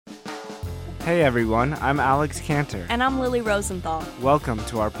Hey everyone, I'm Alex Cantor. And I'm Lily Rosenthal. Welcome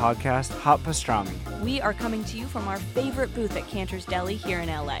to our podcast, Hot Pastrami. We are coming to you from our favorite booth at Cantor's Deli here in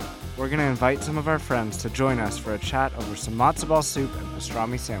LA. We're going to invite some of our friends to join us for a chat over some matzo ball soup and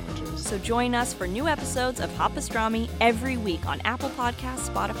pastrami sandwiches. So join us for new episodes of Hot Pastrami every week on Apple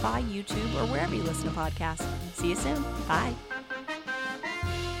Podcasts, Spotify, YouTube, or wherever you listen to podcasts. See you soon. Bye.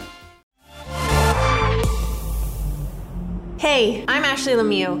 Hey, I'm Ashley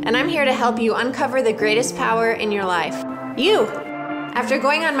Lemieux, and I'm here to help you uncover the greatest power in your life. You! After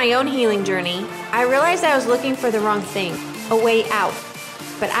going on my own healing journey, I realized I was looking for the wrong thing, a way out.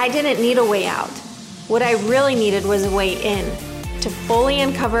 But I didn't need a way out. What I really needed was a way in, to fully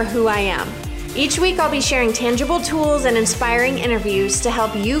uncover who I am. Each week I'll be sharing tangible tools and inspiring interviews to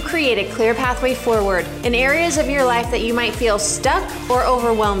help you create a clear pathway forward in areas of your life that you might feel stuck or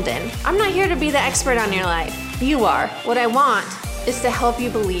overwhelmed in. I'm not here to be the expert on your life. You are. What I want is to help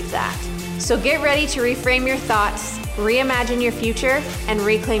you believe that. So get ready to reframe your thoughts, reimagine your future, and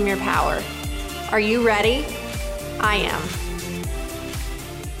reclaim your power. Are you ready? I am.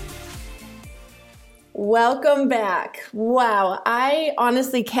 Welcome back. Wow, I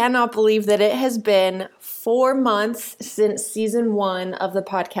honestly cannot believe that it has been 4 months since season 1 of the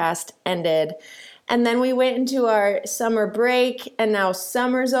podcast ended. And then we went into our summer break, and now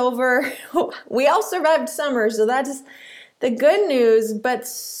summer's over. We all survived summer, so that's the good news, but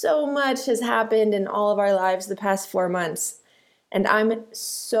so much has happened in all of our lives the past 4 months. And I'm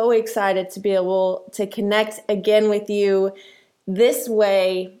so excited to be able to connect again with you this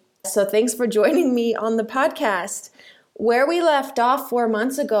way. So thanks for joining me on the podcast. Where we left off 4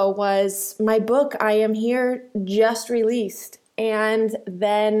 months ago was my book, I Am Here, just released. And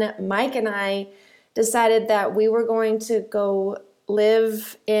then Mike and I decided that we were going to go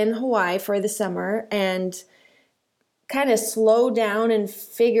live in Hawaii for the summer and kind of slow down and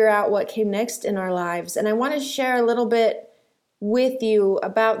figure out what came next in our lives. And I want to share a little bit with you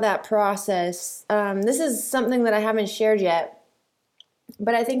about that process. This is something that I haven't shared yet,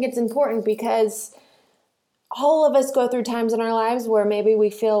 but I think it's important because all of us go through times in our lives where maybe we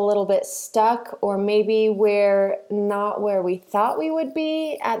feel a little bit stuck, or maybe we're not where we thought we would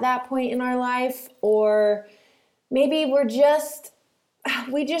be at that point in our life, or maybe we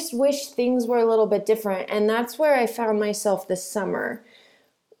just wish things were a little bit different. And that's where I found myself this summer.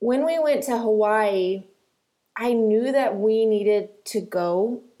 When we went to Hawaii, I knew that we needed to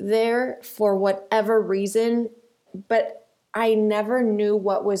go there for whatever reason, but I never knew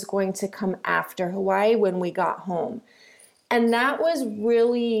what was going to come after Hawaii when we got home. And that was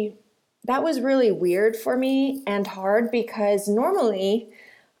really weird for me and hard, because normally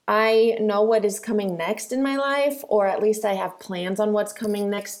I know what is coming next in my life, or at least I have plans on what's coming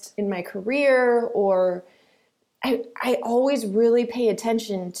next in my career, or I always really pay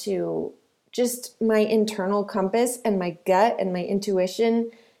attention to just my internal compass and my gut and my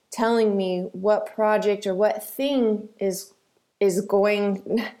intuition telling me what project or what thing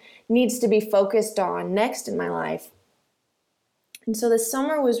needs to be focused on next in my life. And so the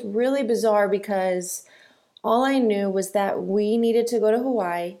summer was really bizarre because all I knew was that we needed to go to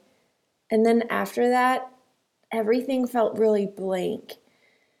Hawaii. And then after that, everything felt really blank.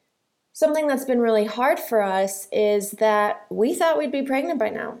 Something that's been really hard for us is that we thought we'd be pregnant by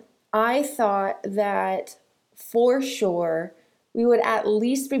now. I thought that for sure we would at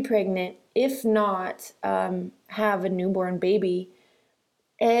least be pregnant, if not have a newborn baby.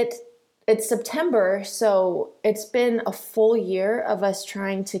 It's September, so it's been a full year of us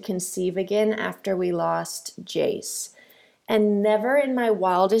trying to conceive again after we lost Jace. And never in my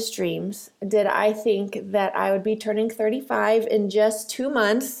wildest dreams did I think that I would be turning 35 in just 2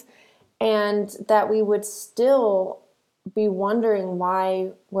 months, and that we would still be wondering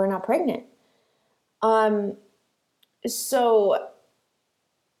why we're not pregnant. So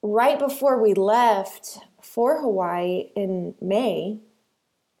right before we left for Hawaii in May,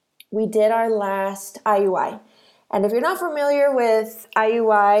 we did our last IUI. And if you're not familiar with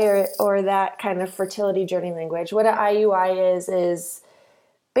IUI or that kind of fertility journey language, what an IUI is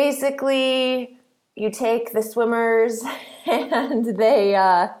basically you take the swimmers and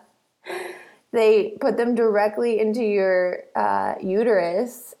they put them directly into your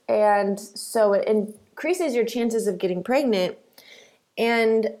uterus. And so it increases your chances of getting pregnant.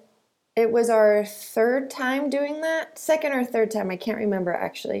 And it was our third time doing that, second or third time, I can't remember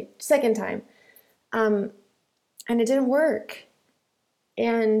actually, second time. And it didn't work.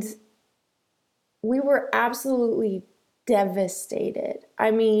 And we were absolutely devastated.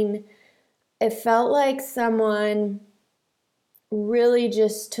 I mean, it felt like someone really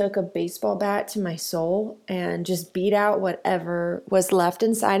just took a baseball bat to my soul and just beat out whatever was left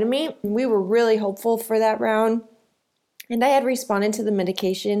inside of me. We were really hopeful for that round, and I had responded to the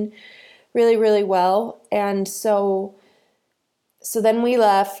medication really, really well. And so then we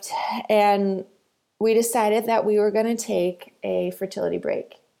left, and we decided that we were going to take a fertility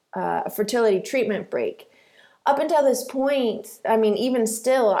treatment break. Up until this point, I mean, even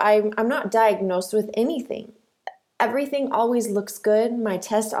still, I'm not diagnosed with anything. Everything always looks good. My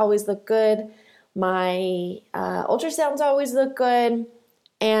tests always look good. My ultrasounds always look good.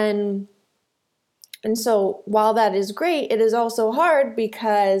 And so while that is great, it is also hard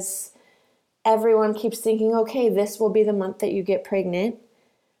because everyone keeps thinking, okay, this will be the month that you get pregnant.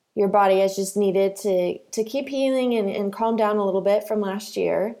 Your body has just needed to keep healing and calm down a little bit from last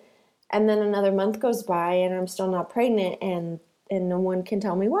year. And then another month goes by and I'm still not pregnant, and no one can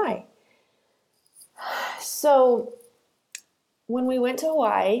tell me why. So when we went to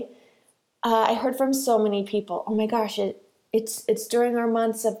Hawaii, I heard from so many people, oh my gosh, it's during our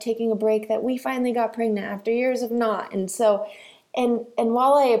months of taking a break that we finally got pregnant after years of not. And so, and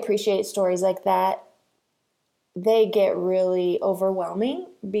while I appreciate stories like that, they get really overwhelming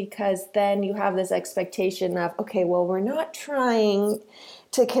because then you have this expectation of, okay, well, we're not trying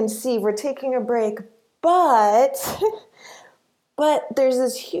to conceive, we're taking a break, but there's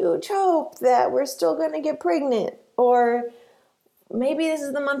this huge hope that we're still going to get pregnant, or maybe this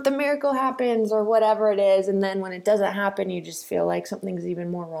is the month the miracle happens, or whatever it is. And then when it doesn't happen, you just feel like something's even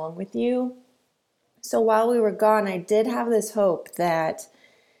more wrong with you. So while we were gone, I did have this hope that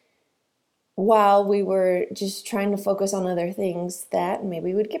while we were just trying to focus on other things, that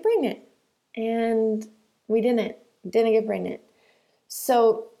maybe we'd get pregnant. And we didn't get pregnant.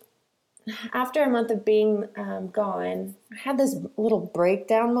 So after a month of being gone, I had this little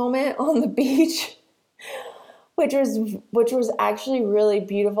breakdown moment on the beach, which was actually really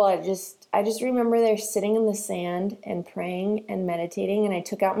beautiful. I just remember there sitting in the sand and praying and meditating, and I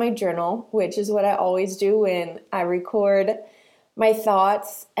took out my journal, which is what I always do when I record my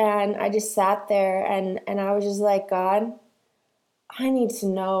thoughts, and I just sat there and I was just like, God, I need to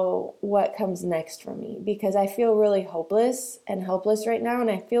know what comes next for me, because I feel really hopeless and helpless right now,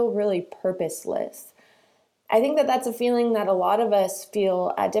 and I feel really purposeless. I think that that's a feeling that a lot of us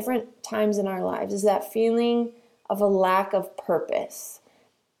feel at different times in our lives, is that feeling of a lack of purpose.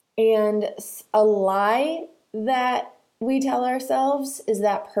 And a lie that we tell ourselves is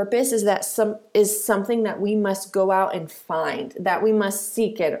that purpose is something that we must go out and find, that we must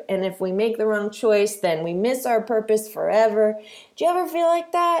seek it. And if we make the wrong choice, then we miss our purpose forever. Do you ever feel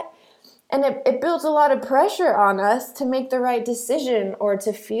like that? And it builds a lot of pressure on us to make the right decision, or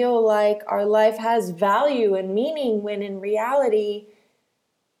to feel like our life has value and meaning, when in reality,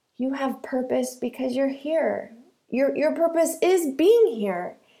 you have purpose because you're here. Your purpose is being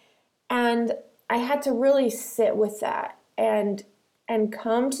here. And I had to really sit with that and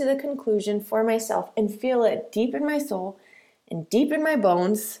come to the conclusion for myself and feel it deep in my soul and deep in my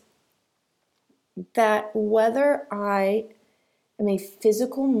bones that whether I am a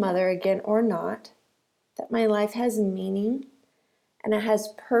physical mother again or not, that my life has meaning and it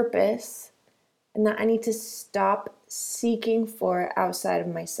has purpose, and that I need to stop seeking for it outside of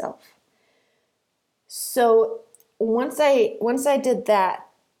myself. So once I did that,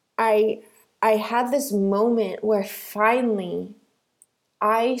 I had this moment where finally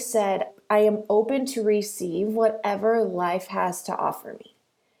I said, I am open to receive whatever life has to offer me.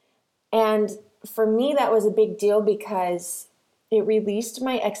 And for me, that was a big deal because it released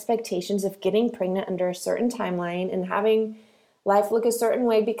my expectations of getting pregnant under a certain timeline and having life look a certain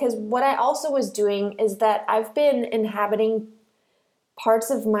way. Because what I also was doing is that I've been inhabiting parts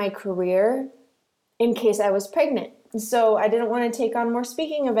of my career in case I was pregnant. So I didn't want to take on more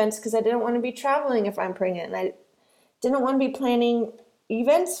speaking events because I didn't want to be traveling if I'm pregnant. And I didn't want to be planning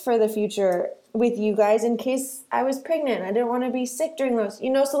events for the future with you guys in case I was pregnant. I didn't want to be sick during those,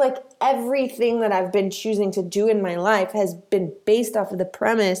 so like everything that I've been choosing to do in my life has been based off of the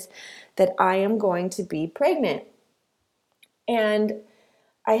premise that I am going to be pregnant. And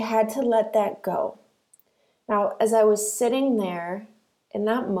I had to let that go. Now, as I was sitting there in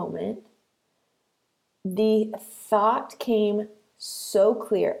that moment, the thought came so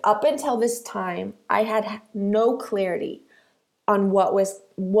clear. Up until this time, I had no clarity on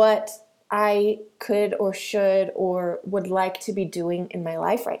what I could or should or would like to be doing in my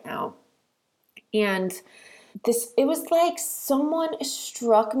life right now. And it was like someone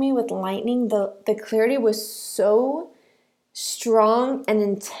struck me with lightning. The clarity was so strong and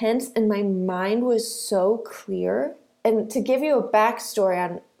intense, and my mind was so clear. And to give you a backstory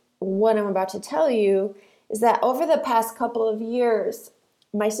on what I'm about to tell you, is that over the past couple of years,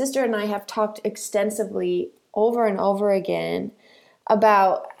 my sister and I have talked extensively over and over again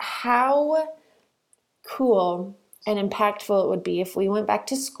about how cool and impactful it would be if we went back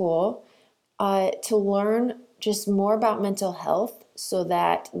to school to learn just more about mental health so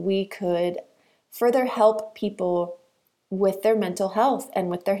that we could further help people with their mental health and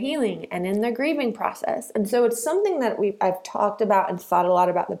with their healing and in their grieving process. And so it's something that I've talked about and thought a lot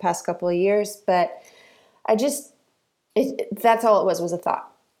about the past couple of years, but that's all it was a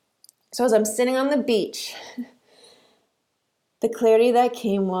thought. So as I'm sitting on the beach, the clarity that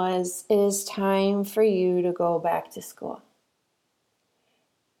came was, it is time for you to go back to school.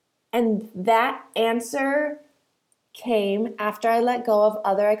 And that answer came after I let go of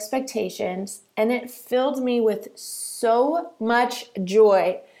other expectations, and it filled me with so much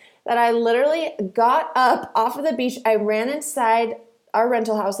joy that I literally got up off of the beach. I ran inside our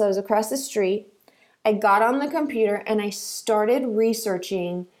rental house that was across the street. I got on the computer and I started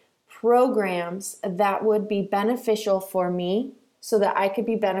researching programs that would be beneficial for me so that I could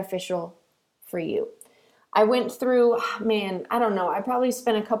be beneficial for you. I went through, I probably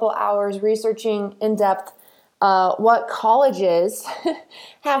spent a couple hours researching in depth what colleges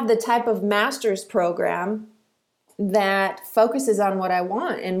have the type of master's program that focuses on what I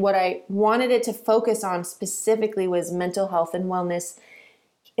want. And what I wanted it to focus on specifically was mental health and wellness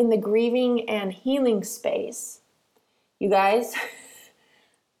in the grieving and healing space. You guys,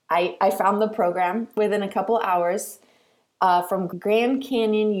 I found the program within a couple hours from Grand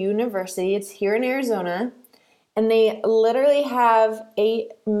Canyon University. It's here in Arizona. And they literally have a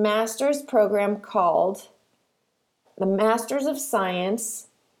master's program called the Masters of Science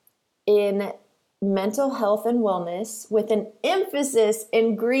in Mental Health and Wellness with an emphasis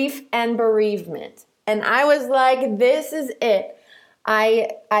in grief and bereavement. And I was like, this is it. I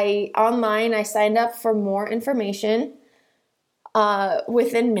signed up for more information.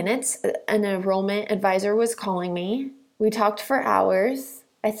 Within minutes, an enrollment advisor was calling me. We talked for hours.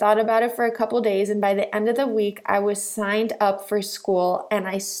 I thought about it for a couple days, and by the end of the week, I was signed up for school, and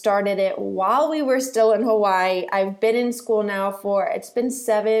I started it while we were still in Hawaii. I've been in school now it's been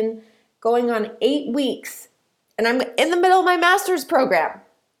 7, going on 8 weeks, and I'm in the middle of my master's program,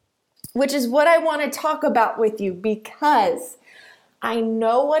 which is what I want to talk about with you, because I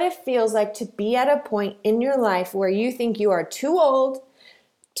know what it feels like to be at a point in your life where you think you are too old,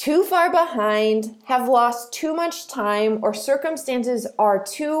 too far behind, have lost too much time, or circumstances are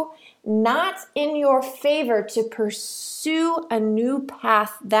too not in your favor to pursue a new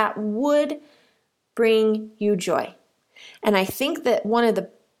path that would bring you joy. And I think that one of the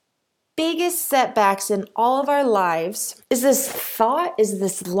biggest setbacks in all of our lives is this thought, is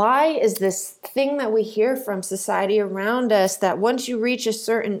this lie, is this thing that we hear from society around us that once you reach a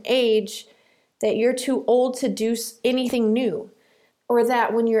certain age, that you're too old to do anything new. Or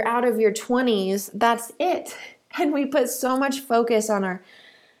that when you're out of your 20s, that's it. And we put so much focus on our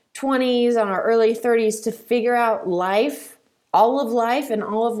 20s, on our early 30s to figure out life, all of life and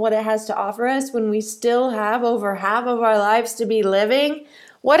all of what it has to offer us when we still have over half of our lives to be living.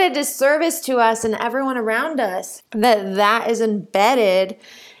 What a disservice to us and everyone around us that is embedded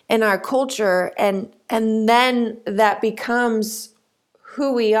in our culture. And then that becomes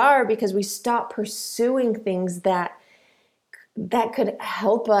who we are because we stop pursuing things that could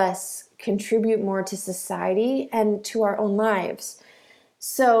help us contribute more to society and to our own lives.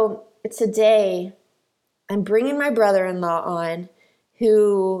 So today, I'm bringing my brother-in-law on,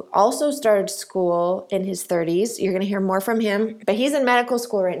 who also started school in his 30s. You're going to hear more from him, but he's in medical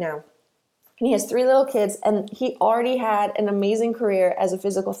school right now. And he has 3 little kids, and he already had an amazing career as a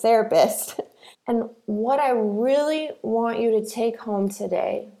physical therapist. And what I really want you to take home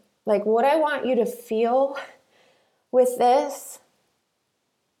today, like what I want you to feel with this,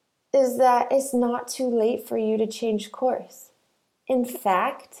 is that it's not too late for you to change course. In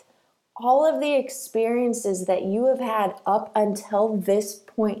fact, all of the experiences that you have had up until this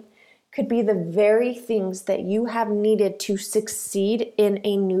point could be the very things that you have needed to succeed in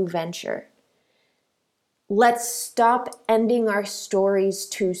a new venture. Let's stop ending our stories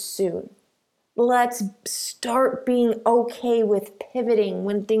too soon. Let's start being okay with pivoting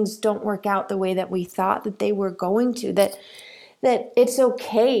when things don't work out the way that we thought that they were going to, that it's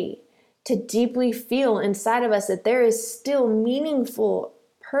okay to deeply feel inside of us that there is still meaningful,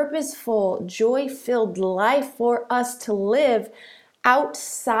 purposeful, joy-filled life for us to live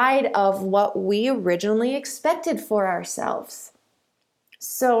outside of what we originally expected for ourselves.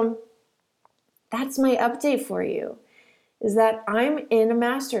 So that's my update for you, is that I'm in a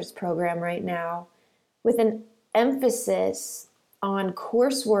master's program right now with an emphasis on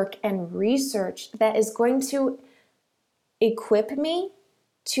coursework and research that is going to equip me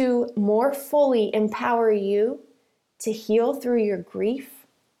to more fully empower you to heal through your grief,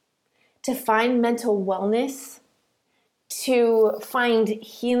 to find mental wellness, to find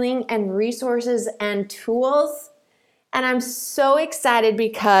healing and resources and tools. And I'm so excited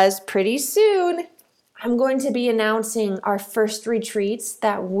because pretty soon I'm going to be announcing our first retreats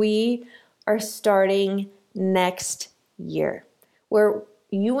that we are starting next year, where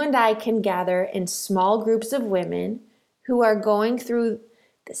you and I can gather in small groups of women who are going through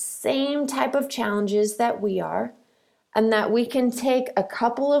the same type of challenges that we are, and that we can take a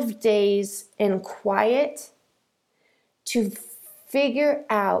couple of days in quiet to figure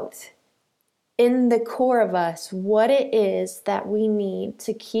out in the core of us what it is that we need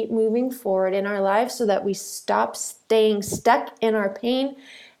to keep moving forward in our lives so that we stop staying stuck in our pain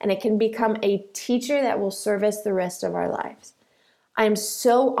and it can become a teacher that will serve us the rest of our lives. I'm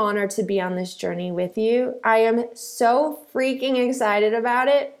so honored to be on this journey with you. I am so freaking excited about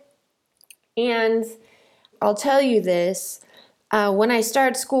it. And I'll tell you this, when I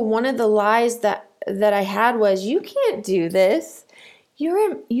started school, one of the lies that I had was, you can't do this. You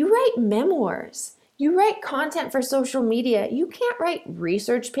write memoirs. You write content for social media. You can't write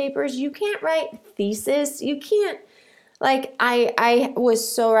research papers. You can't write thesis. You can't, I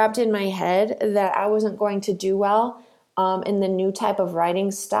was so wrapped in my head that I wasn't going to do well in the new type of writing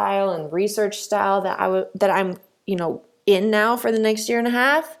style and research style that I'm in now for the next year and a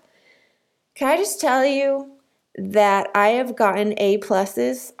half. Can I just tell you that I have gotten A+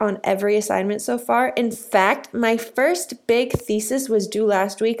 on every assignment so far? In fact, my first big thesis was due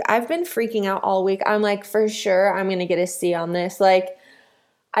last week. I've been freaking out all week. I'm like, for sure, I'm going to get a C on this. I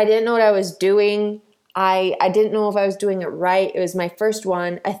didn't know what I was doing. I didn't know if I was doing it right. It was my first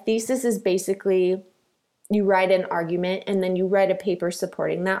one. A thesis is basically you write an argument and then you write a paper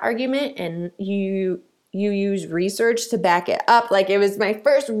supporting that argument and you use research to back it up. It was my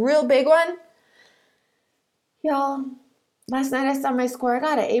first real big one. Y'all, last night I saw my score. I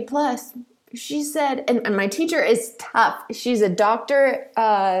got an A+. She said, and my teacher is tough. She's a doctor.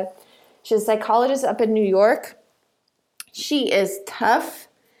 She's a psychologist up in New York. She is tough.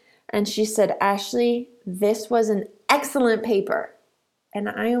 And she said, Ashley, this was an excellent paper. And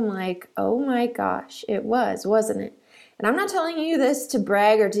I am like, oh my gosh, it was, wasn't it? And I'm not telling you this to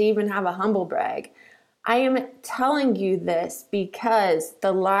brag or to even have a humble brag. I am telling you this because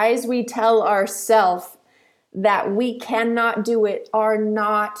the lies we tell ourselves that we cannot do it are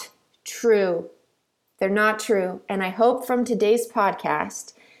not true. They're not true. And I hope from today's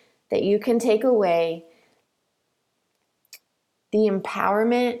podcast that you can take away the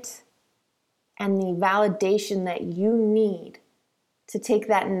empowerment and the validation that you need to take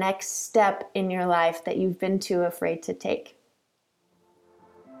that next step in your life that you've been too afraid to take.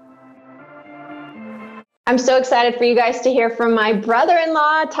 I'm so excited for you guys to hear from my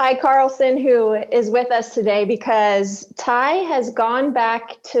brother-in-law, Ty Carlson, who is with us today because Ty has gone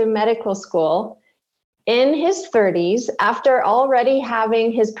back to medical school in his 30s after already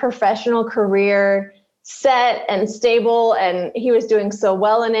having his professional career set and stable, and he was doing so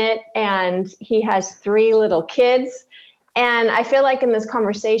well in it, and he has 3 little kids. And I feel like in this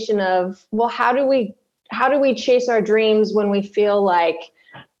conversation of, well, how do we chase our dreams when we feel like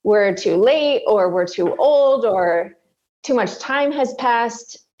we're too late or we're too old or too much time has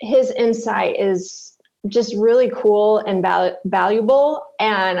passed? His insight is just really cool and valuable.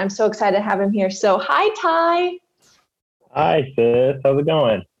 And I'm so excited to have him here. So hi, Ty. Hi, sis. How's it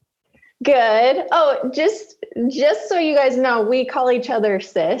going? Good. Oh, just so you guys know, we call each other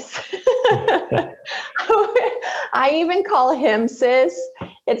sis. I even call him sis.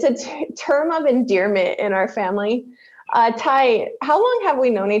 It's a term of endearment in our family. Ty, how long have we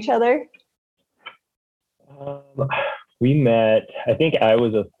known each other? We met, I think I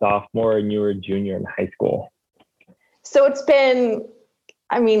was a sophomore and you were a junior in high school. So it's been,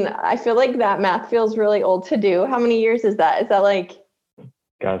 I feel like that math feels really old to do. How many years is that? Is that like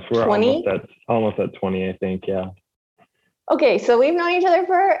Gosh, we're 20? almost at 20, I think, yeah. Okay, so we've known each other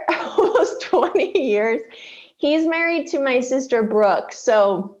for almost 20 years. He's married to my sister, Brooke,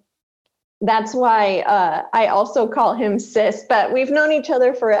 so that's why I also call him sis, but we've known each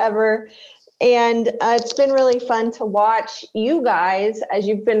other forever, and it's been really fun to watch you guys as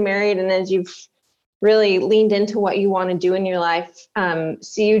you've been married and as you've really leaned into what you want to do in your life.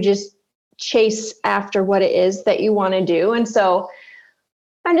 So you just chase after what it is that you want to do, and so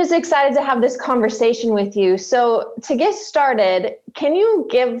I'm just excited to have this conversation with you. So to get started, can you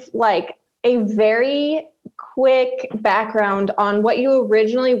give a very quick background on what you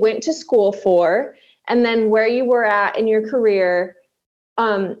originally went to school for and then where you were at in your career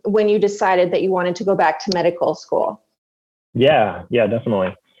when you decided that you wanted to go back to medical school. Yeah,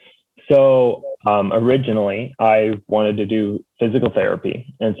 definitely. So originally, I wanted to do physical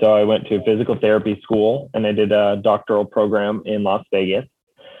therapy. And so I went to a physical therapy school and I did a doctoral program in Las Vegas.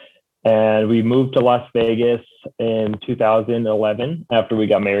 And we moved to Las Vegas in 2011 after we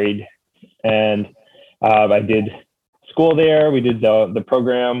got married. And I did school there. We did the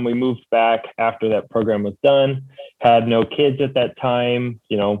program. We moved back after that program was done. Had no kids at that time.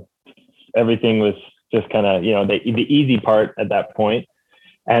 Everything was just kind of, the easy part at that point.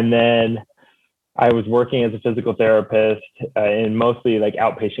 And then I was working as a physical therapist in mostly like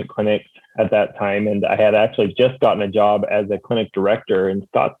outpatient clinics at that time. And I had actually just gotten a job as a clinic director in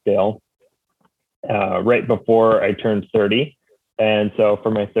Scottsdale right before I turned 30. And so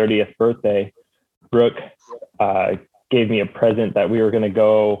for my 30th birthday, Brooke gave me a present that we were going to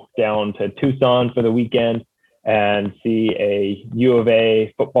go down to Tucson for the weekend and see a U of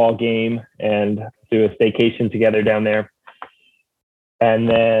A football game and do a staycation together down there. And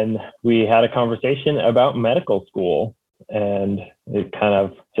then we had a conversation about medical school, and it kind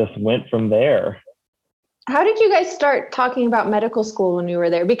of just went from there. How did you guys start talking about medical school when you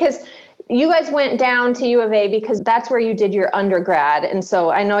were there? Because you guys went down to U of A because that's where you did your undergrad. And so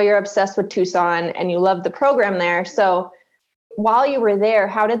I know you're obsessed with Tucson and you love the program there. So while you were there,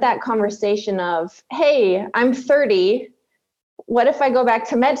 how did that conversation of, hey, I'm 30, what if I go back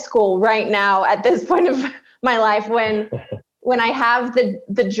to med school right now at this point of my life when I have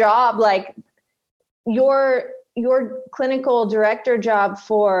the job, like your clinical director job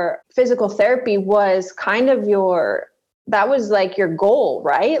for physical therapy was kind of that was like your goal,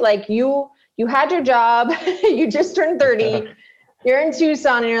 right? Like you had your job, you just turned 30, you're in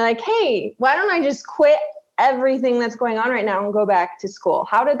Tucson and you're like, hey, why don't I just quit everything that's going on right now and go back to school?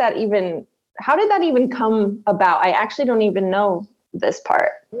 How did that even come about? I actually don't even know this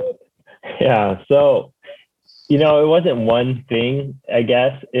part. Yeah. So, it wasn't one thing, I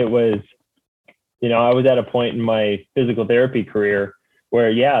guess. It was, I was at a point in my physical therapy career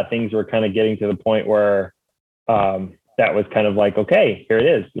where, things were kind of getting to the point where that was kind of like, okay, here it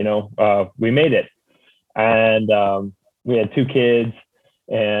is, we made it. And we had 2 kids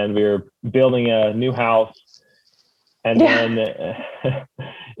and we were building a new house. And then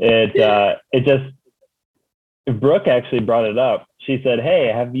it just, Brooke actually brought it up. She said,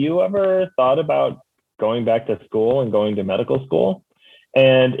 hey, have you ever thought about going back to school and going to medical school?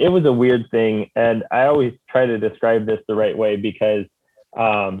 And it was a weird thing. And I always try to describe this the right way because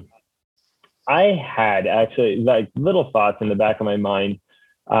I had actually like little thoughts in the back of my mind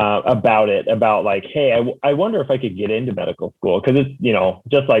about like, hey, I wonder if I could get into medical school, because it's,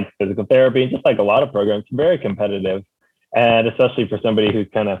 just like physical therapy and just like a lot of programs, very competitive. And especially for somebody who's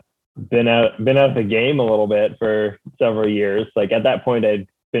kind of been out of the game a little bit for several years. Like at that point, I'd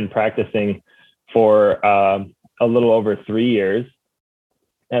been practicing for a little over 3 years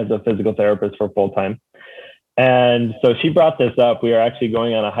as a physical therapist for full time. And so she brought this up. We were actually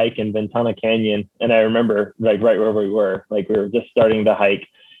going on a hike in Ventana Canyon. And I remember like right where we were just starting to hike.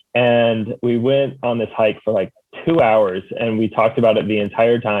 And we went on this hike for like 2 hours and we talked about it the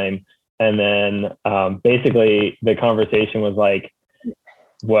entire time. And then basically the conversation was like,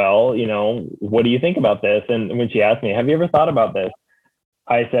 well, what do you think about this? And when she asked me, have you ever thought about this?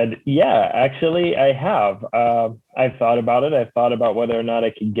 I said, yeah, actually, I have. I've thought about it. I've thought about whether or not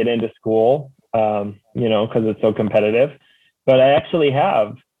I could get into school, because it's so competitive. But I actually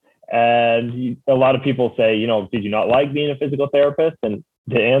have. And a lot of people say, did you not like being a physical therapist? And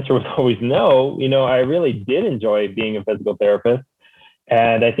the answer was always no. I really did enjoy being a physical therapist.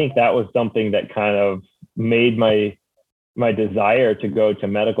 And I think that was something that kind of made my desire to go to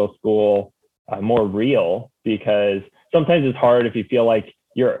medical school more real, because sometimes it's hard if you feel like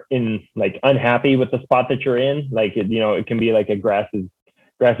you're in like unhappy with the spot that you're in. Like, it can be like a grass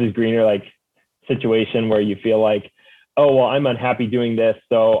is greener like situation where you feel like, oh, well, I'm unhappy doing this,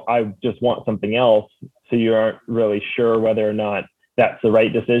 so I just want something else. So you aren't really sure whether or not that's the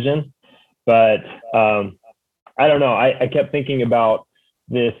right decision. But I don't know. I kept thinking about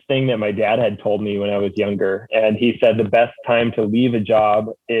this thing that my dad had told me when I was younger. And he said the best time to leave a job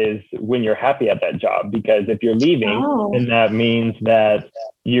is when you're happy at that job, because if you're leaving, then that means that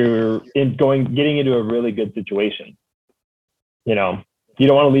you're getting into a really good situation. You don't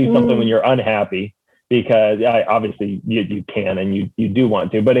want to leave something when you're unhappy, because obviously you can, and you do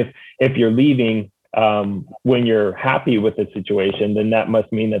want to, but if you're leaving when you're happy with the situation, then that must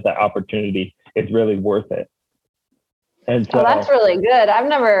mean that opportunity is really worth it. And so, that's really good.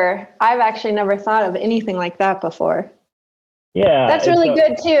 I've actually never thought of anything like that before. Yeah. That's really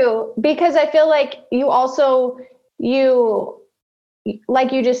good too, because I feel like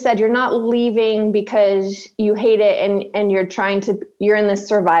like you just said, you're not leaving because you hate it and you're in this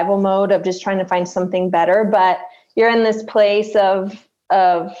survival mode of just trying to find something better, but you're in this place of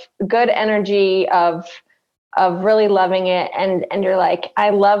good energy, of really loving it. And you're like,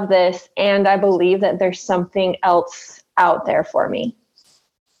 I love this. And I believe that there's something else out there for me.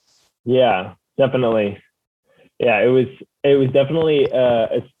 Yeah, definitely. Yeah, it was definitely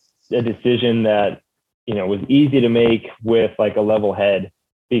a decision that, was easy to make with like a level head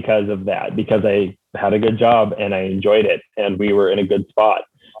because of that, because I had a good job and I enjoyed it and we were in a good spot.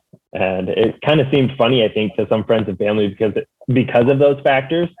 And it kind of seemed funny, I think, to some friends and family because of those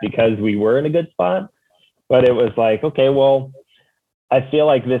factors, because we were in a good spot. But it was like, okay, well, I feel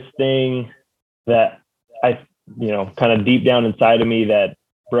like this thing that I, kind of deep down inside of me that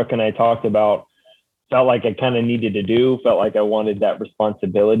Brooke and I talked about, felt like I kind of needed to do, felt like I wanted that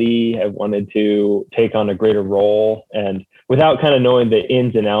responsibility. I wanted to take on a greater role, and without kind of knowing the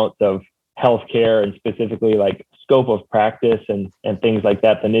ins and outs of healthcare and specifically like scope of practice and things like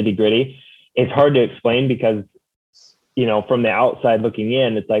that, the nitty gritty, it's hard to explain because, from the outside looking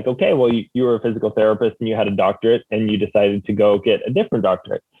in, it's like, okay, well, you were a physical therapist and you had a doctorate and you decided to go get a different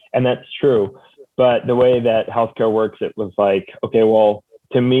doctorate. And that's true. But the way that healthcare works, it was like, okay, well,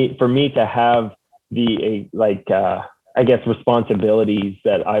 for me to have the I guess responsibilities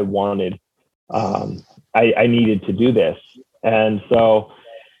that I wanted, I needed to do this. And so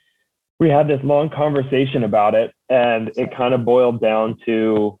we had this long conversation about it, and it kind of boiled down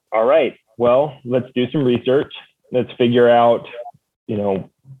to, all right, well, let's do some research. Let's figure out,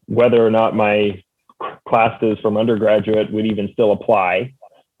 whether or not my classes from undergraduate would even still apply,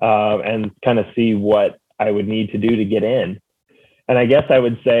 and kind of see what I would need to do to get in. And I guess I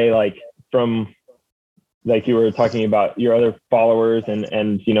would say, like, from like you were talking about your other followers and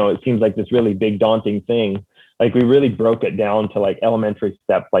it seems like this really big daunting thing. Like we really broke it down to like elementary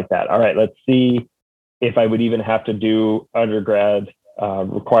steps like that. All right, let's see if I would even have to do undergrad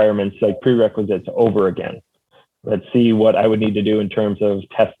requirements, like prerequisites over again. Let's see what I would need to do in terms of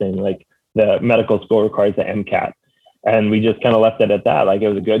testing, like the medical school requires the MCAT. And we just kind of left it at that. Like it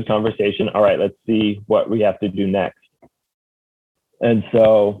was a good conversation. All right, let's see what we have to do next. And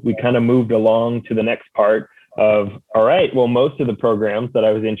so we kind of moved along to the next part of, all right, well, most of the programs that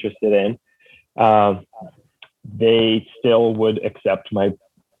I was interested in, they still would accept my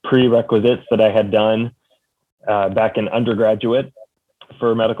prerequisites that I had done back in undergraduate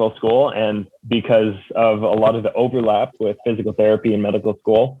for medical school. And because of a lot of the overlap with physical therapy and medical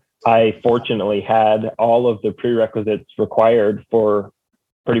school, I fortunately had all of the prerequisites required for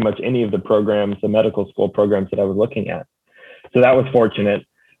pretty much any of the programs, the medical school programs that I was looking at. So that was fortunate.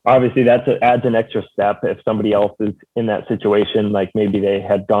 Obviously, that adds an extra step if somebody else is in that situation, like maybe they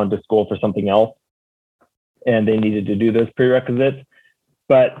had gone to school for something else and they needed to do those prerequisites.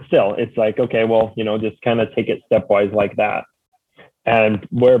 But still, it's like, okay, well, just kind of take it stepwise like that. And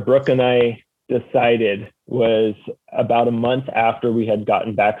where Brooke and I decided was about a month after we had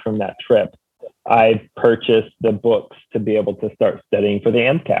gotten back from that trip, I purchased the books to be able to start studying for the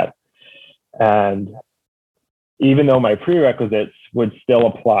MCAT. And even though my prerequisites would still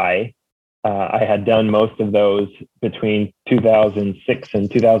apply, I had done most of those between 2006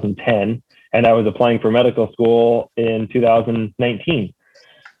 and 2010, and I was applying for medical school in 2019.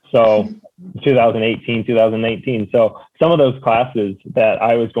 So 2018, 2019. So some of those classes that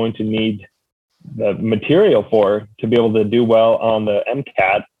I was going to need the material for to be able to do well on the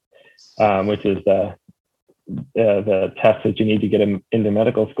MCAT, which is the test that you need to get into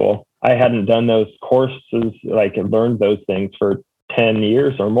medical school. I hadn't done those courses, like learned those things for 10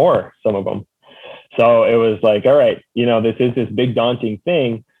 years or more, some of them. So it was like, all right, this is this big daunting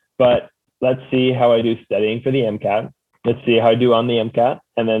thing, but let's see how I do studying for the MCAT. Let's see how I do on the MCAT.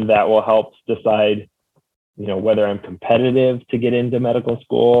 And then that will help decide, whether I'm competitive to get into medical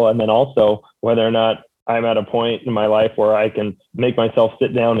school. And then also whether or not I'm at a point in my life where I can make myself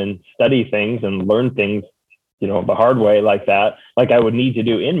sit down and study things and learn things, the hard way like that, like I would need to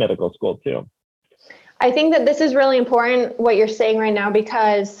do in medical school too. I think that this is really important, what you're saying right now,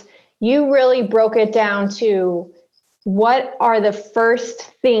 because you really broke it down to what are the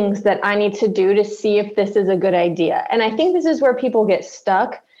first things that I need to do to see if this is a good idea. And I think this is where people get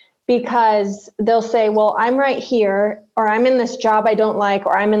stuck, because they'll say, well, I'm right here, or I'm in this job I don't like,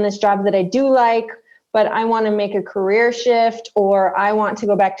 or I'm in this job that I do like, but I want to make a career shift, or I want to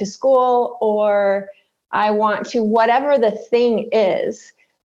go back to school, or I want to, whatever the thing is.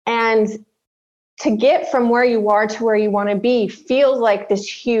 And to get from where you are to where you want to be feels like this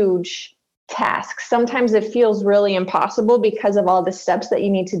huge task. Sometimes it feels really impossible because of all the steps that you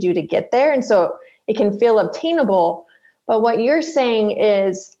need to do to get there. And so it can feel obtainable. But what you're saying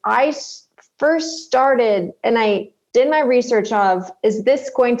is, I first started and I did my research of, is this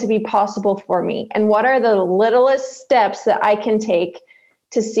going to be possible for me? And what are the littlest steps that I can take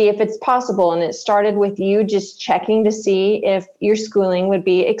to see if it's possible? And it started with you just checking to see if your schooling would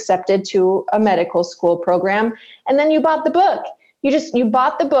be accepted to a medical school program. And then you bought the book. You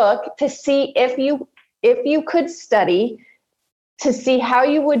bought the book to see if you could study, to see how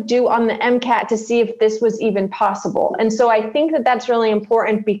you would do on the MCAT, to see if this was even possible. And so I think that that's really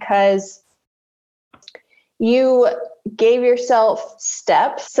important, because you gave yourself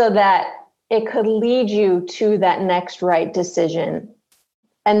steps so that it could lead you to that next right decision.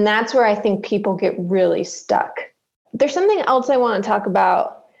 And that's where I think people get really stuck. There's something else I want to talk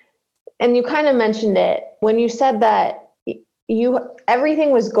about, and you kind of mentioned it when you said that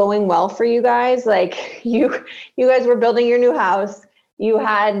everything was going well for you guys. Like you guys were building your new house. You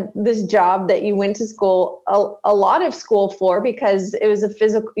had this job that you went to school, a lot of school for, because it was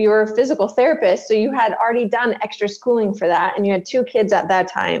you were a physical therapist. So you had already done extra schooling for that. And you had 2 kids at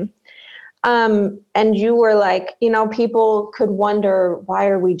that time. And you were like, people could wonder, why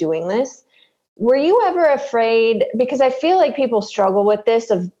are we doing this? Were you ever afraid? Because I feel like people struggle with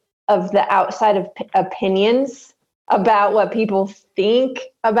this of the outside of opinions about what people think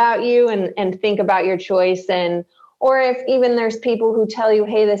about you and think about your choice. Or if even there's people who tell you,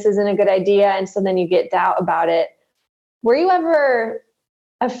 hey, this isn't a good idea. And so then you get doubt about it. Were you ever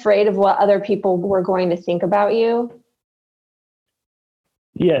afraid of what other people were going to think about you?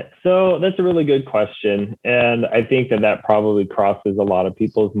 Yeah, so that's a really good question. And I think that probably crosses a lot of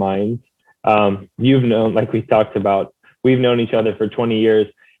people's minds. You've known, like we talked about, we've known each other for 20 years.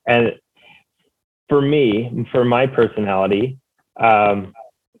 And for me, for my personality,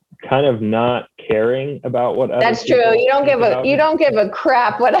 kind of not caring about what other That's true. You don't give a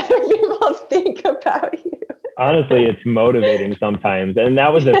crap what other people think about you. Honestly, it's motivating sometimes. And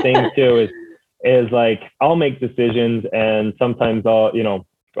that was the thing too, is like, I'll make decisions, and sometimes I'll,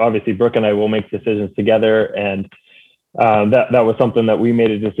 obviously Brooke and I will make decisions together. And that was something that we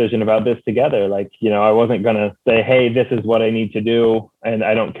made a decision about this together. Like, I wasn't going to say, hey, this is what I need to do, and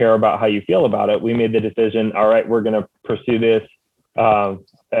I don't care about how you feel about it. We made the decision, all right, we're going to pursue this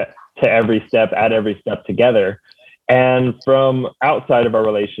to every step, at every step together. And from outside of our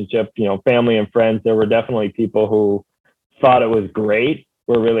relationship, family and friends, there were definitely people who thought it was great,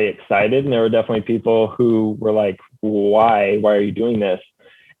 were really excited. And there were definitely people who were like, why are you doing this?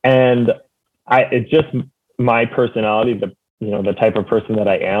 And it's just my personality, the type of person that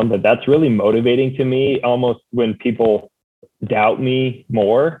I am, but that's really motivating to me, almost when people doubt me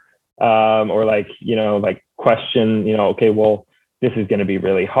more, or like question, okay, well, this is going to be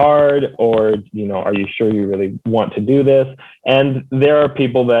really hard, or, are you sure you really want to do this? And there are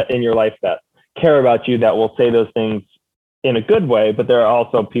people that in your life that care about you that will say those things in a good way, but there are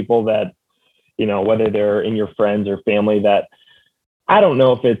also people that, whether they're in your friends or family, that I don't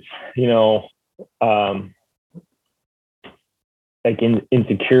know if it's, like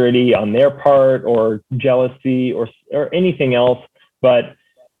insecurity on their part, or jealousy, or anything else, but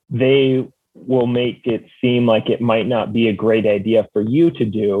they will make it seem like it might not be a great idea for you to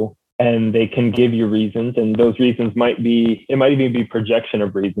do. And they can give you reasons, and those reasons might even be projection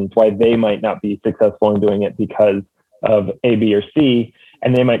of reasons why they might not be successful in doing it because of A, B, or C.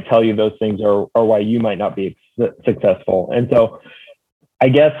 And they might tell you those things are why you might not be successful. And so I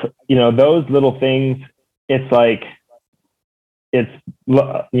guess, those little things, it's like, it's,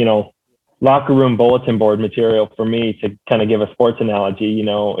 locker room bulletin board material for me, to kind of give a sports analogy.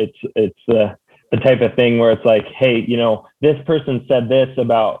 It's the type of thing where it's like, hey, this person said this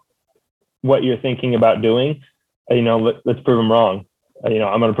about what you're thinking about doing. Let's prove them wrong. I'm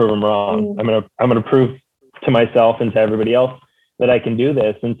going to prove them wrong. I'm going to prove to myself and to everybody else that I can do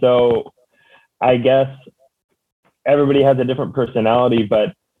this. And so I guess everybody has a different personality,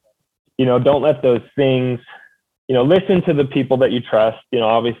 but, don't let those things, listen to the people that you trust.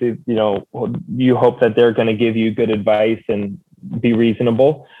 Obviously, you hope that they're going to give you good advice and be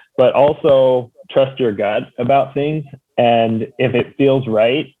reasonable, but also trust your gut about things. And if it feels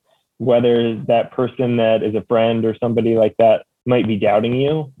right, whether that person that is a friend or somebody like that might be doubting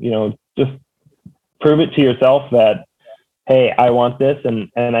you, just prove it to yourself that, hey, I want this and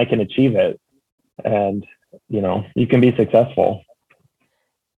I can achieve it. And, you can be successful.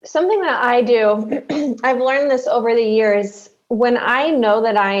 Something that I do, I've learned this over the years, when I know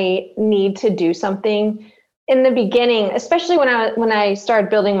that I need to do something in the beginning, especially when I started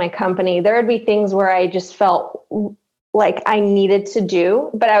building my company, there would be things where I just felt like I needed to do,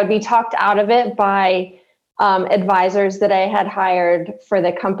 but I would be talked out of it by advisors that I had hired for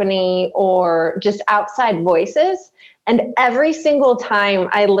the company or just outside voices. And every single time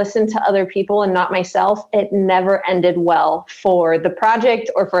I listened to other people and not myself, it never ended well for the project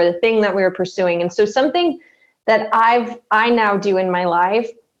or for the thing that we were pursuing. And so something that I now do in my life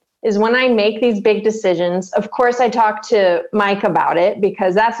is when I make these big decisions, of course, I talk to Mike about it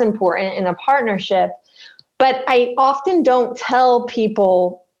because that's important in a partnership, but I often don't tell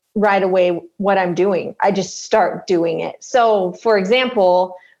people right away what I'm doing. I just start doing it. So for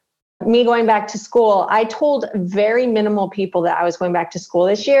example, me going back to school, I told very minimal people that I was going back to school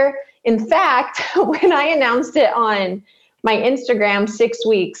this year. In fact, when I announced it on my Instagram 6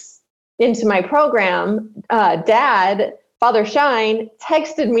 weeks into my program, Dad, Father Shine,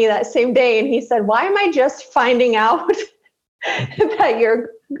 texted me that same day and he said, "Why am I just finding out that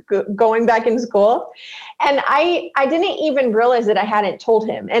you're going back in school?" And I didn't even realize that I hadn't told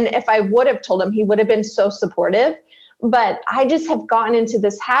him. And if I would have told him, he would have been so supportive. But I just have gotten into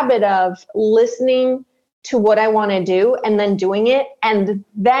this habit of listening to what I want to do and then doing it. And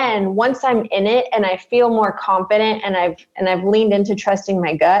then once I'm in it and I feel more confident and I've leaned into trusting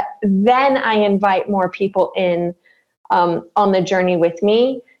my gut, then I invite more people in on the journey with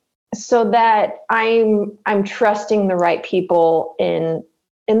me, so that I'm trusting the right people in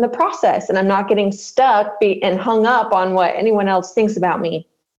the process, and I'm not getting stuck and hung up on what anyone else thinks about me.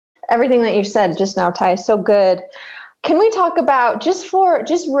 Everything that you said just now, Ty, is so good. Can we talk about just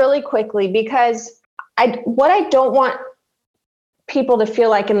really quickly, because what I don't want people to feel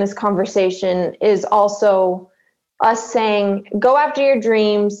like in this conversation is also us saying, go after your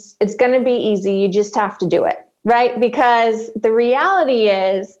dreams. It's going to be easy. You just have to do it. Right? Because the reality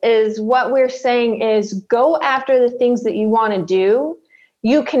is what we're saying is go after the things that you want to do.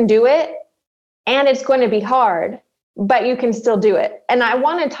 You can do it, and it's going to be hard, but you can still do it. And I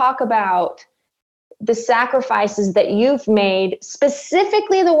want to talk about the sacrifices that you've made,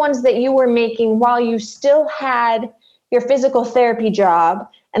 specifically the ones that you were making while you still had your physical therapy job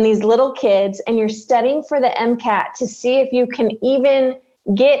and these little kids, and you're studying for the MCAT to see if you can even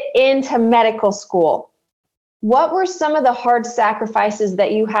get into medical school. What were some of the hard sacrifices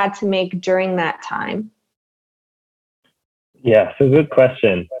that you had to make during that time? Yeah, so good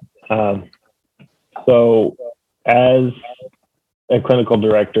question. So as a clinical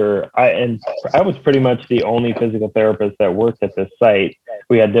director, I was pretty much the only physical therapist that worked at this site.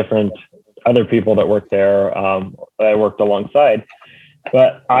 We had different other people that worked there that I worked alongside,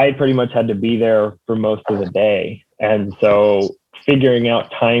 but I pretty much had to be there for most of the day. And so figuring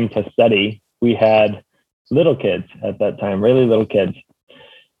out time to study, we had little kids at that time, really little kids.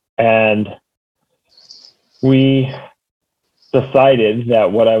 And we decided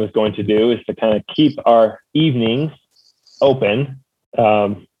that what I was going to do is to kind of keep our evenings open.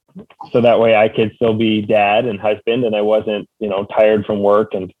 So that way I could still be dad and husband, and I wasn't, tired from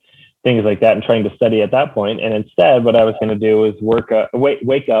work and things like that and trying to study at that point. And instead, what I was going to do is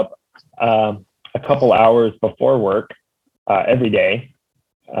wake up a couple hours before work every day.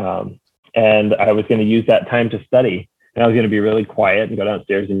 And I was going to use that time to study, and I was going to be really quiet and go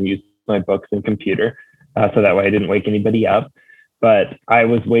downstairs and use my books and computer. So that way I didn't wake anybody up. But I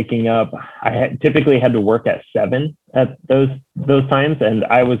was waking up, typically had to work at 7 at those times. And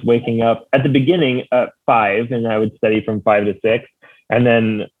I was waking up at the beginning at 5, and I would study from 5 to 6. And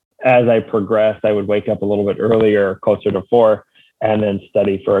then as I progressed, I would wake up a little bit earlier, closer to 4, and then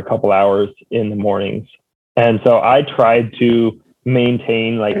study for a couple hours in the mornings. And so I tried to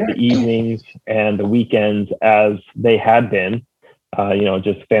maintain like the evenings and the weekends as they had been,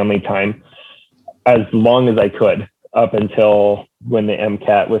 just family time, as long as I could, up until when the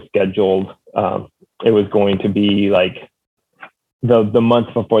MCAT was scheduled. It was going to be like the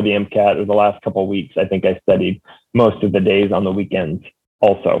month before the MCAT, or the last couple of weeks. I think I studied most of the days on the weekends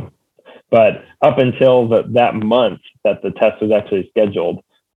also. But up until that month that the test was actually scheduled,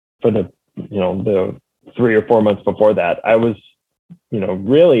 for the 3 or 4 months before that, I was,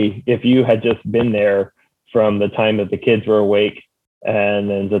 really, if you had just been there from the time that the kids were awake and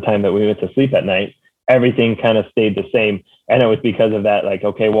then the time that we went to sleep at night, everything kind of stayed the same. And it was because of that, like,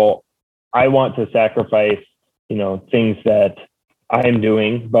 okay, well, I want to sacrifice, things that I'm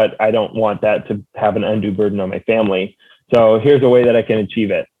doing, but I don't want that to have an undue burden on my family. So here's a way that I can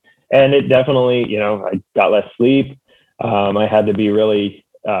achieve it. And it definitely, I got less sleep. I had to be really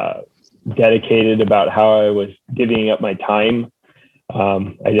dedicated about how I was divvying up my time.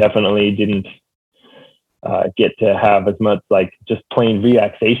 I definitely didn't get to have as much like just plain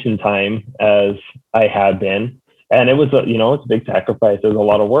relaxation time as I had been. And it was, it's a big sacrifice. It was a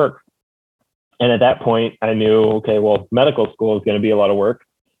lot of work. And at that point, I knew, okay, well, medical school is going to be a lot of work.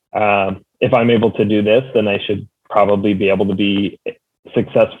 If I'm able to do this, then I should probably be able to be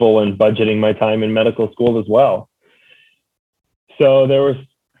successful in budgeting my time in medical school as well. So there was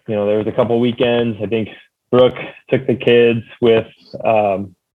a couple of weekends. I think Brooke took the kids with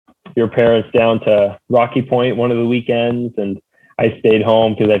your parents down to Rocky Point one of the weekends, and I stayed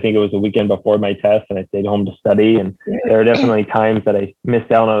home because I think it was the weekend before my test, and I stayed home to study. And there are definitely times that I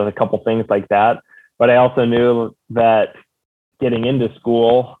missed out on a couple things like that. But I also knew that getting into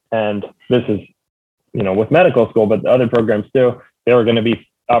school, and this is, with medical school, but other programs too, there were going to be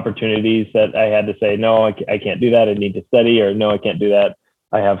opportunities that I had to say, no, I can't do that. I need to study, or no, I can't do that.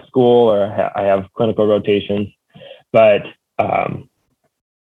 I have school, or I have clinical rotations. But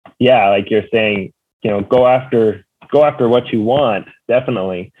like you're saying, go after what you want,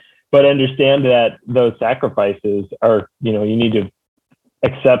 definitely, but understand that those sacrifices are, you need to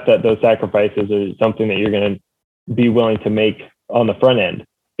accept that those sacrifices are something that you're going to be willing to make on the front end,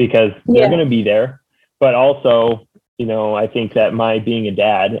 because they're going to be there. But also, I think that my being a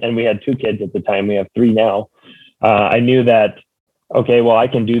dad, and we had 2 kids at the time, we have 3 now. I knew that, okay, well, I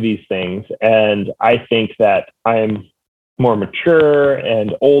can do these things. And I think that I'm more mature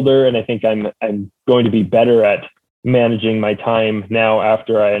and older, and I think I'm going to be better at managing my time now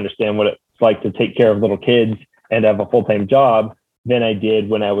after I understand what it's like to take care of little kids and have a full-time job than I did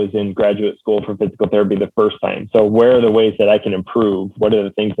when I was in graduate school for physical therapy the first time. So where are the ways that I can improve? What are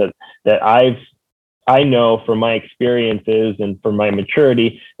the things that I know from my experiences and from my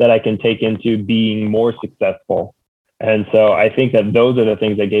maturity that I can take into being more successful? And so I think that those are the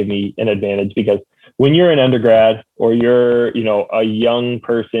things that gave me an advantage, because when you're an undergrad, or you're, a young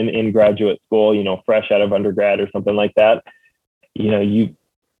person in graduate school, fresh out of undergrad or something like that, you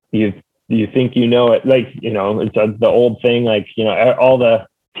think it, like, it's the old thing, like, all the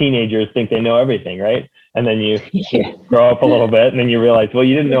teenagers think they know everything, right? And then you grow up a little bit, and then you realize, well,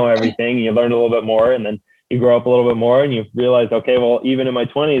 you didn't know everything. You learned a little bit more, and then you grow up a little bit more, and you realize, okay, well, even in my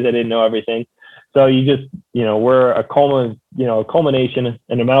 20s, I didn't know everything. So you just, we're a culmination,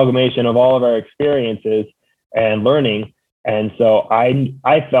 an amalgamation of all of our experiences and learning. And so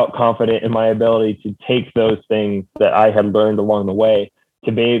I felt confident in my ability to take those things that I had learned along the way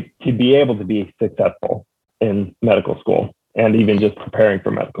to be able to be successful in medical school, and even just preparing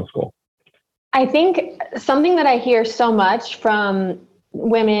for medical school. I think something that I hear so much from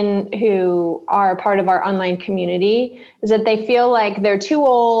women who are part of our online community is that they feel like they're too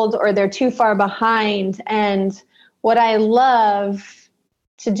old or they're too far behind. And what I love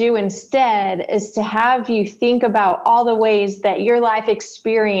to do instead is to have you think about all the ways that your life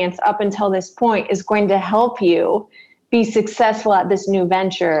experience up until this point is going to help you be successful at this new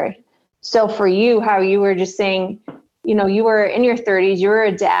venture. So for you, how you were just saying, you were in your 30s, you were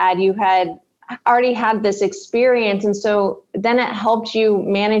a dad, you had already had this experience. And so then it helped you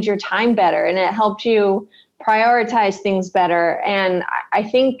manage your time better, and it helped you prioritize things better. And I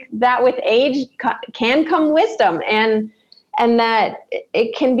think that with age can come wisdom, and that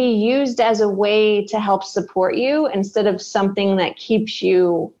it can be used as a way to help support you instead of something that keeps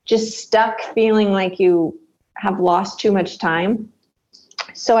you just stuck feeling like you have lost too much time.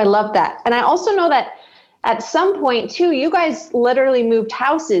 So I love that. And I also know that at some point too, you guys literally moved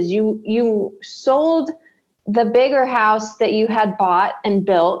houses. You sold the bigger house that you had bought and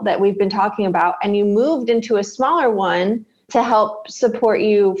built that we've been talking about, and you moved into a smaller one to help support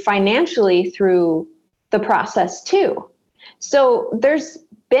you financially through the process too. So there's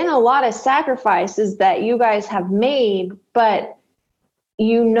been a lot of sacrifices that you guys have made, but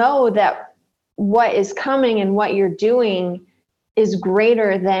that what is coming and what you're doing is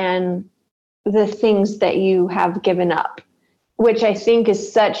greater than the things that you have given up, which I think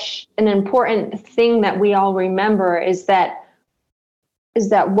is such an important thing that we all remember, is that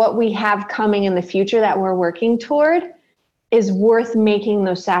what we have coming in the future that we're working toward is worth making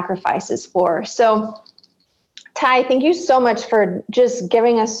those sacrifices for. So Ty, thank you so much for just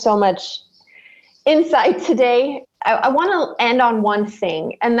giving us so much insight today. I want to end on one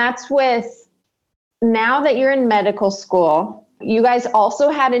thing, and that's with, now that you're in medical school, you guys also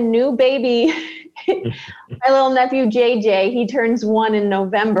had a new baby, my little nephew, JJ. He turns 1 in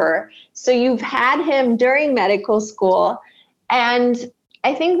November. So you've had him during medical school. And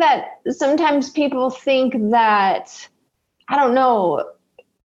I think that sometimes people think that,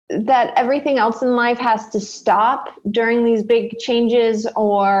 that everything else in life has to stop during these big changes,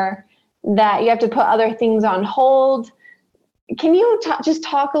 or that you have to put other things on hold. Can you just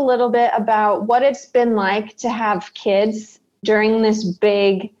talk a little bit about what it's been like to have kids during this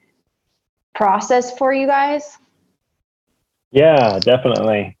big process for you guys? Yeah,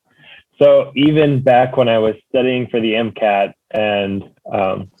 definitely. So even back when I was studying for the MCAT, and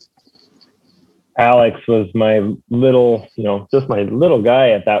Alex was my little, just my little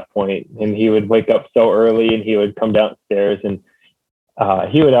guy at that point, and he would wake up so early, and he would come downstairs, and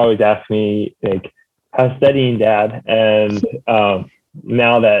he would always ask me, like, how's studying, Dad? And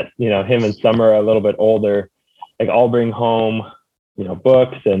now that, him and Summer are a little bit older, like, I'll bring home,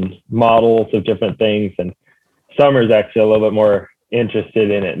 books and models of different things. And Summer's actually a little bit more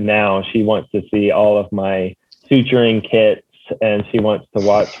interested in it now. She wants to see all of my suturing kits, and she wants to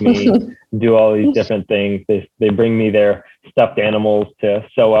watch me do all these different things. They bring me their stuffed animals to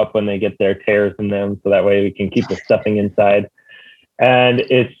sew up when they get their tears in them, so that way we can keep the stuffing inside. And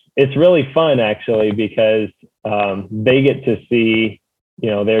it's really fun, actually, because they get to see,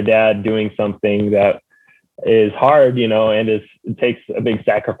 their dad doing something that is hard, and it takes a big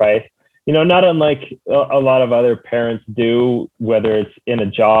sacrifice, not unlike a lot of other parents do, whether it's in a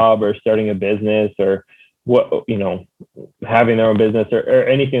job or starting a business or having their own business or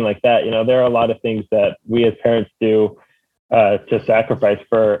anything like that. There are a lot of things that we as parents do to sacrifice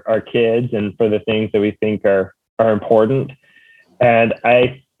for our kids and for the things that we think are important. And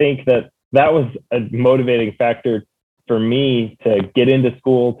I think that was a motivating factor for me to get into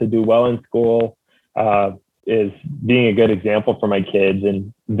school, to do well in school, is being a good example for my kids,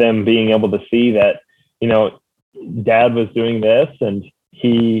 and them being able to see that, Dad was doing this, and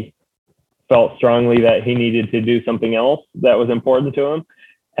he felt strongly that he needed to do something else that was important to him,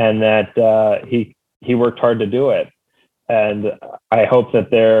 and that he worked hard to do it. And I hope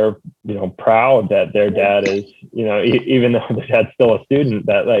that they're, proud that their dad is, even though the dad's still a student,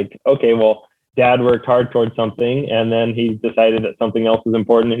 that, like, okay, well, Dad worked hard towards something, and then he decided that something else was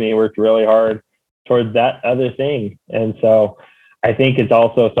important, and he worked really hard towards that other thing. And so I think it's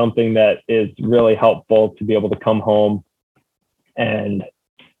also something that is really helpful to be able to come home. And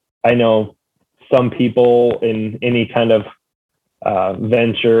I know some people in any kind of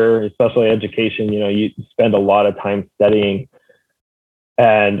venture, especially education, you spend a lot of time studying,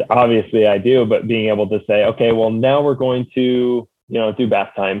 and obviously I do, but being able to say, okay, well, now we're going to, do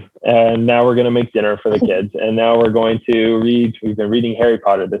bath time, and now we're going to make dinner for the kids, and now we're going to read, we've been reading Harry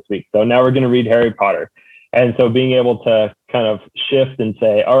Potter this week, so now we're going to read Harry Potter. And so being able to kind of shift and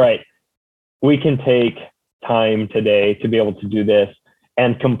say, all right, we can take time today to be able to do this,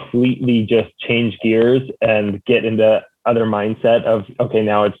 and completely just change gears and get into other mindset of, okay,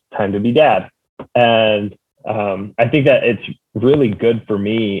 now it's time to be dad. And I think that it's really good for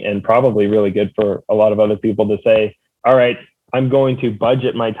me, and probably really good for a lot of other people, to say, all right, I'm going to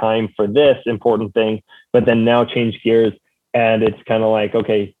budget my time for this important thing, but then now change gears. And it's kind of like,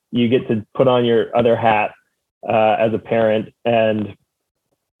 okay, you get to put on your other hat as a parent, and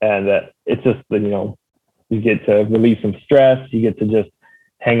it's just, you get to release some stress, you get to just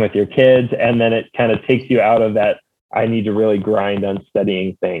hang with your kids, and then it kind of takes you out of that I need to really grind on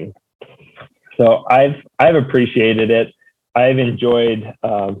studying thing. So I've appreciated it. I've enjoyed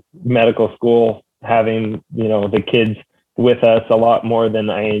medical school, having, the kids with us a lot more than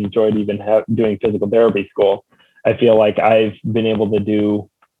I enjoyed even doing physical therapy school. I feel like I've been able to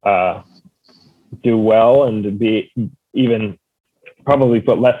do well, and to be even probably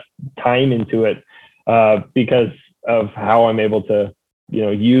put less time into it because of how I'm able to,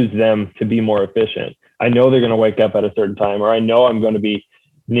 use them to be more efficient. I know they're going to wake up at a certain time, or I know I'm going to be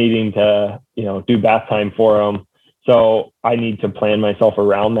needing to, do bath time for them. So I need to plan myself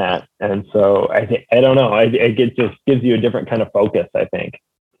around that. And so I don't know, it just gives you a different kind of focus, I think.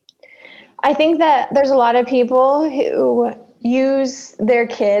 I think that there's a lot of people who use their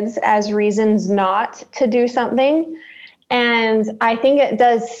kids as reasons not to do something. And I think it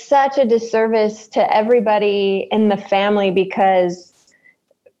does such a disservice to everybody in the family, because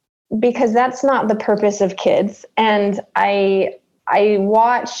that's not the purpose of kids. And I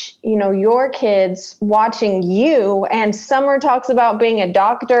watch, your kids watching you, and Summer talks about being a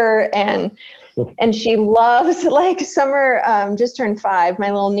doctor, and she loves, like, Summer just turned 5, my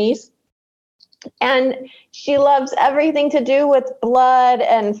little niece, and she loves everything to do with blood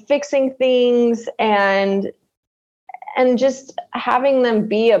and fixing things, and just having them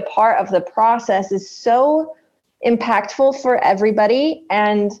be a part of the process is so impactful for everybody.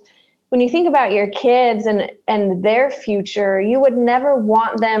 And when you think about your kids and their future, you would never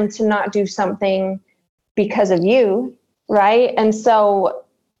want them to not do something because of you, right? And so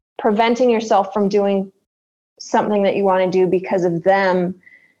preventing yourself from doing something that you want to do because of them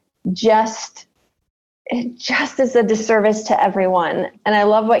just is a disservice to everyone. And I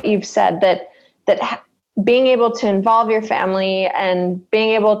love what you've said, that being able to involve your family and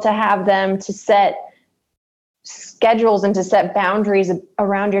being able to have them to set schedules and to set boundaries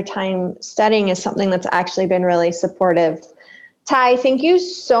around your time studying is something that's actually been really supportive. Ty, thank you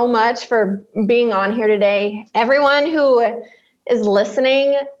so much for being on here today. Everyone who is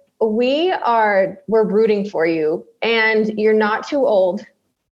listening, we're rooting for you, and you're not too old.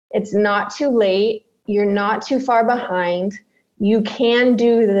 It's not too late. You're not too far behind. You can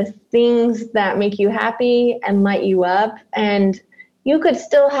do the things that make you happy and light you up, and you could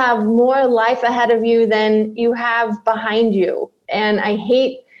still have more life ahead of you than you have behind you. And I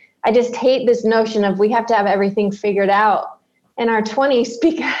just hate this notion of we have to have everything figured out in our 20s,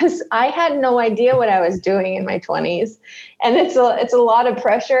 because I had no idea what I was doing in my 20s. And it's a lot of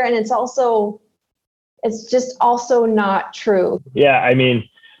pressure, and it's just also not true. Yeah, I mean,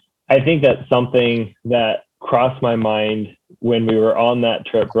 I think that's something that crossed my mind when we were on that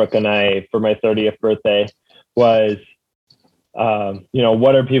trip, Brooke and I, for my 30th birthday, was,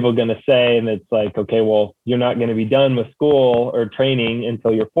 what are people going to say? And it's like, okay, well, you're not going to be done with school or training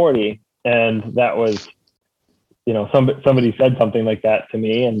until you're 40. And that was, somebody said something like that to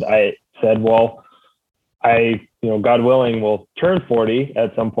me. And I said, well, God willing, will turn 40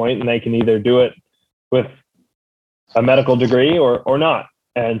 at some point, and I can either do it with a medical degree or not.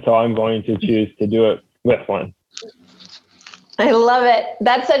 And so I'm going to choose to do it with one. I love it.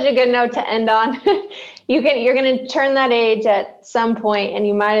 That's such a good note to end on. You're going to turn that age at some point, and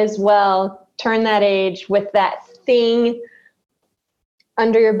you might as well turn that age with that thing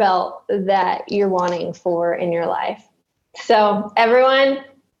under your belt that you're wanting for in your life. So everyone,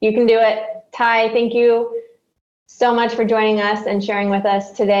 you can do it. Ty, thank you so much for joining us and sharing with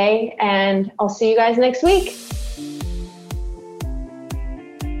us today, and I'll see you guys next week.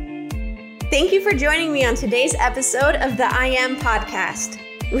 Thank you for joining me on today's episode of the I Am Podcast.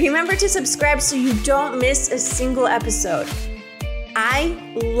 Remember to subscribe so you don't miss a single episode. I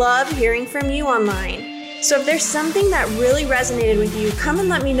love hearing from you online. So if there's something that really resonated with you, come and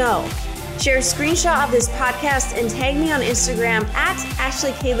let me know. Share a screenshot of this podcast and tag me on Instagram at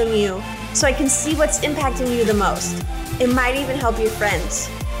AshleyKLemieux so I can see what's impacting you the most. It might even help your friends.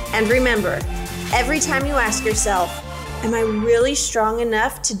 And remember, every time you ask yourself, am I really strong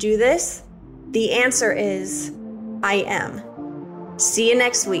enough to do this? The answer is, I am. See you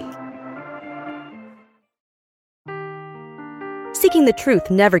next week. Seeking the truth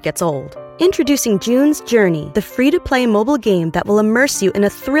never gets old. Introducing June's Journey, the free-to-play mobile game that will immerse you in a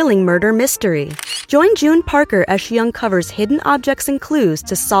thrilling murder mystery. Join June Parker as she uncovers hidden objects and clues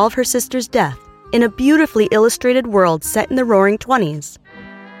to solve her sister's death in a beautifully illustrated world set in the Roaring '20s.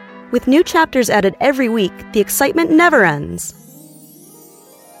 With new chapters added every week, the excitement never ends.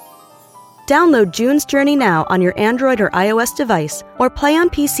 Download June's Journey now on your Android or iOS device, or play on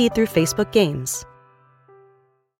PC through Facebook Games.